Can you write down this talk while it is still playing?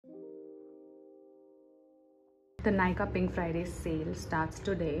The NYKAA Pink Friday sale starts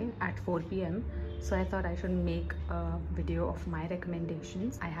today at 4 p.m. So I thought I should make a video of my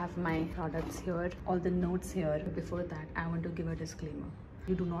recommendations. I have my products here, all the notes here. Before that, I want to give a disclaimer.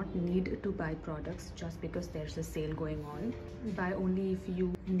 You do not need to buy products just because there's a sale going on. Buy only if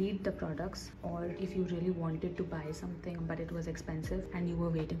you need the products or if you really wanted to buy something but it was expensive and you were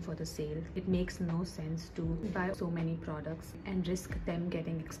waiting for the sale. It makes no sense to buy so many products and risk them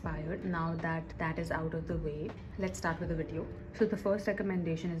getting expired. Now that that is out of the way, let's start with the video. So the first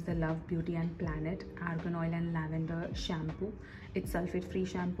recommendation is the Love Beauty and Planet Argan Oil and Lavender Shampoo. It's sulfate-free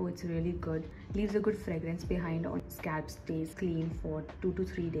shampoo. It's really good. Leaves a good fragrance behind on scalp, stays clean for 2 to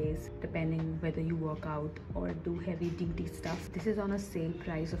 3 days depending whether you work out or do heavy duty stuff. This is on a sale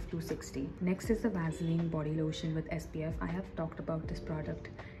price of $260. Next is the Vaseline body lotion with SPF. I have talked about this product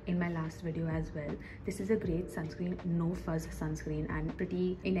in my last video as well. This is a great sunscreen, no fuzz sunscreen, and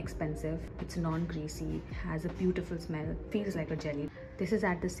pretty inexpensive. It's non-greasy, has a beautiful smell, feels like a jelly. This is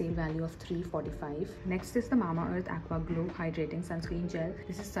at the sale value of $345. Next is the Mamaearth Aqua Glow Hydrating Sunscreen Gel.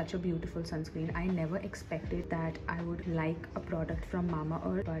 This is such a beautiful sunscreen. I never expected that I would like a product from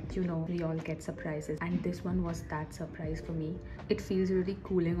Mamaearth, but you know, we all get surprises, and this one was that surprise for me. It feels really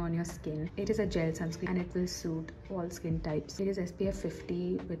cooling on your skin. It is a gel sunscreen and it will suit all skin types. It is SPF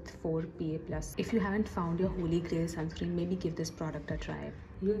 50 with 4 PA+. If you haven't found your holy grail sunscreen, maybe give this product a try.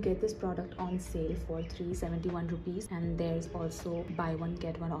 You'll get this product on sale for 371 rupees, and there's also buy one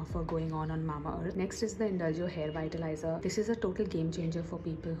get one offer going on Mamaearth. Next is the Indulgeo Hair Vitalizer. This is a total game changer for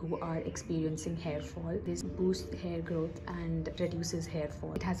people who are experiencing hair fall. This boosts hair growth and reduces hair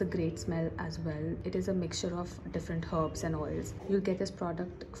fall. It has a great smell as well. It is a mixture of different herbs and oils. You'll get this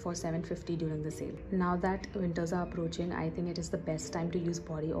product for $750 during the sale. Now that winters are approaching, I think it is the best time to use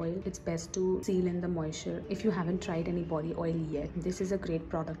body oil. It's best to seal in the moisture. If you haven't tried any body oil yet, this is a great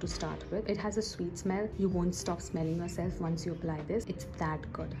product to start with. It has a sweet smell. You won't stop smelling yourself once you apply this. It's that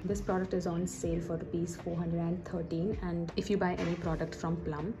good. This product is on sale for ₹413, and if you buy any product from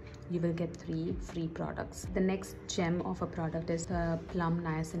Plum, you will get 3 free products. The next gem of a product is the Plum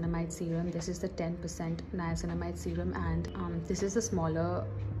Niacinamide Serum. This is the 10% niacinamide serum, and this is a smaller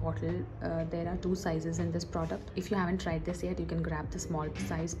bottle. There are 2 sizes in this product. If you haven't tried this yet, you can grab the small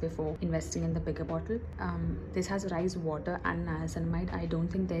size before investing in the bigger bottle. This has rice water and niacinamide. I don't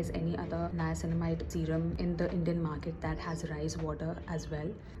think there's any other niacinamide serum in the Indian market that has rice water as well.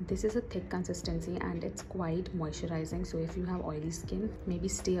 This is a thick consistency and it's quite moisturizing, so if you have oily skin, maybe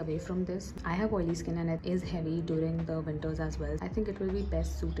stay away from this. I have oily skin and it is heavy during the winters as well. I think it will be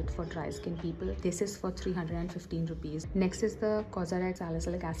best suited for dry skin people. This is for 315 rupees. Next is the Cosrx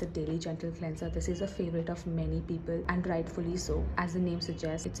Salicylic Acid Daily Gentle Cleanser. This is a favorite of many people, and rightfully so. As the name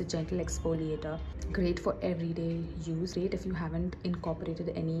suggests, it's a gentle exfoliator. Great for everyday use. Great if you haven't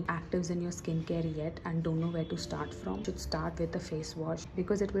incorporated any actives in your skincare yet and don't know where to start from. You should start with the face wash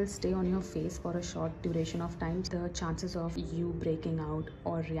because it will stay on your face for a short duration of time. The chances of you breaking out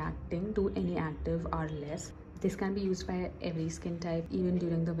or reacting to any active are less. This can be used by every skin type, even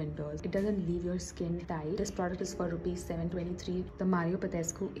during the winters. It doesn't leave your skin tight. This product is for ₹723. The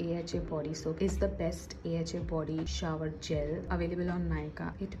badescu AHA Body Soap is the best AHA body shower gel available on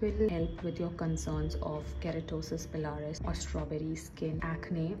NYKAA. It will help with your concerns of keratosis pilaris or strawberry skin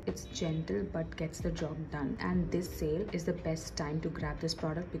acne. It's gentle but gets the job done. And this sale is the best time to grab this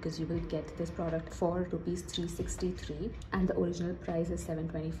product because you will get this product for ₹363 and the original price is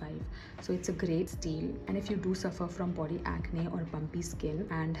 $725. So it's a great steal. And if you do suffer from body acne or bumpy skin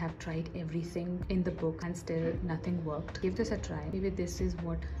and have tried everything in the book and still nothing worked, give this a try. Maybe this is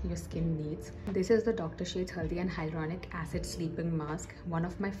what your skin needs. This is the Dr. Sheth's Haldi and Hyaluronic Acid Sleeping Mask, one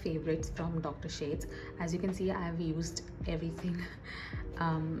of my favorites from Dr. Sheth's. As you can see, I have used everything.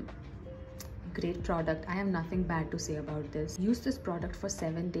 Great product. I have nothing bad to say about this. Use this product for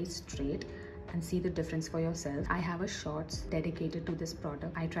 7 days straight and see the difference for yourself. I have a shorts dedicated to this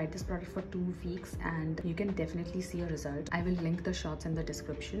product. I tried this product for 2 weeks and you can definitely see a result. I will link the shots in the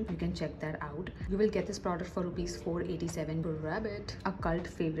description. You can check that out. You will get this product for ₹487. Grab it. A cult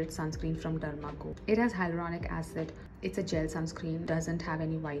favorite sunscreen from Derma. It has hyaluronic acid. It's a gel sunscreen, doesn't have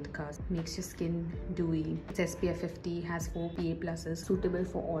any white cast, makes your skin dewy. It's SPF 50, has 4 PA+, suitable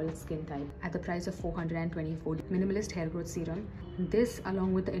for all skin type. At the price of $424. Minimalist hair growth serum. This,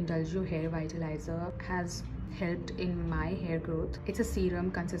 along with the Indulgeo hair vitalizer, has helped in my hair growth. It's a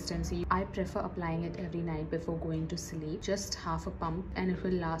serum consistency. I prefer applying it every night before going to sleep. Just half a pump and it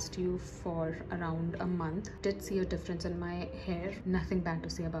will last you for around a month. Did see a difference in my hair. Nothing bad to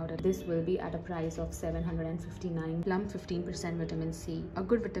say about it. This will be at a price of $759. Plum 15% vitamin C. A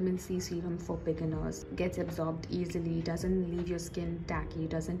good vitamin C serum for beginners. Gets absorbed easily, doesn't leave your skin tacky,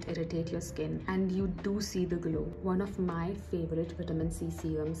 doesn't irritate your skin, and you do see the glow. One of my favorite vitamin C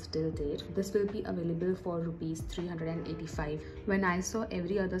serums till date. This will be available for rupees 385. When I saw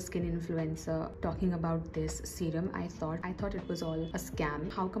every other skin influencer talking about this serum, I thought it was all a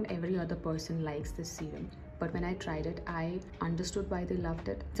scam. How come every other person likes this serum? But when I tried it, I understood why they loved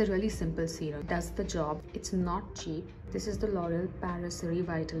it. It's a really simple serum. Does the job. It's not cheap. This is the L'Oreal Paris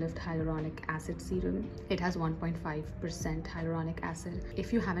Revitalift Hyaluronic Acid Serum. It has 1.5% hyaluronic acid.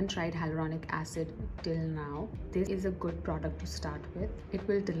 If you haven't tried hyaluronic acid till now, this is a good product to start with. It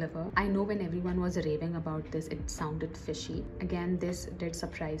will deliver. I know when everyone was raving about this, it sounded fishy. Again, this did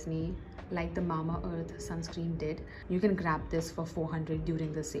surprise me, like the Mama Earth sunscreen did. You can grab this for $400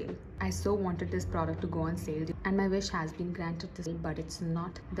 during the sale. I so wanted this product to go on sale, and my wish has been granted this, but it's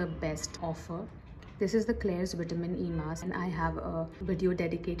not the best offer. This is the Klairs Vitamin E Mask, and I have a video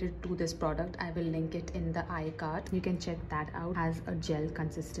dedicated to this product. I will link it in the card. You can check that out. Has a gel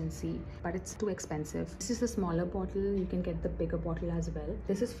consistency, but it's too expensive. This is the smaller bottle. You can get the bigger bottle as well.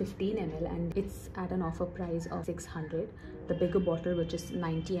 This is 15 ml and it's at an offer price of $600. The bigger bottle, which is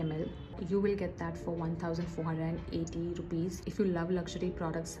 90 ml, you will get that for 1,480 rupees. If you love luxury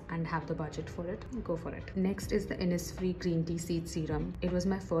products and have the budget for it, go for it. Next is the Innisfree Green Tea Seed Serum. It was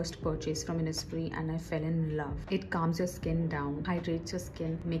my first purchase from Innisfree and I fell in love. It calms your skin down, hydrates your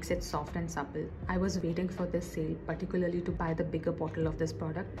skin, makes it soft and supple. I was waiting for this sale particularly to buy the bigger bottle of this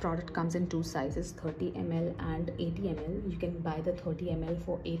product. Product comes in two sizes, 30 ml and 80 ml. You can buy the 30 ml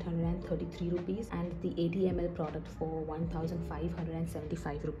for 833 rupees and the 80 ml product for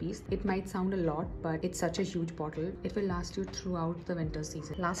 1,575 rupees. It might sound a lot, but it's such a huge bottle. It will last you throughout the winter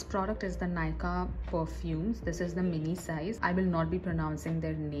season. Last product is the NYKAA perfumes. This is the mini size. I will not be pronouncing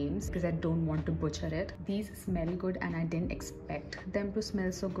their names because I don't want to butcher it. These smell good and I didn't expect them to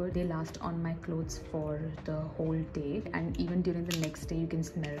smell so good. They last on my clothes for the whole day, and even during the next day you can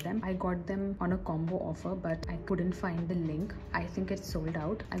smell them. I got them on a combo offer, but I couldn't find the link. I think it's sold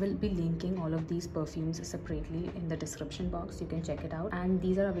out. I will be linking all of these perfumes separately in the description box. You can check it out, and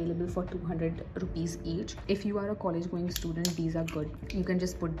these are available for 200 rupees each. If you are a college going student, these are good. You can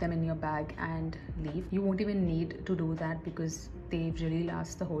just put them in your bag and leave. You won't even need to do that because they really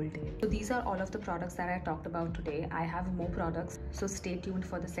last the whole day. So these are all of the products that I talked about today. I have more products, so stay tuned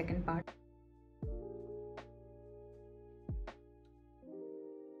for the second part.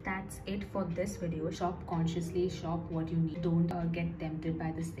 That's it for this video. Shop consciously, shop what you need. Don't get tempted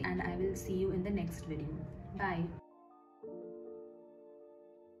by this thing, and I will see you in the next video. Bye.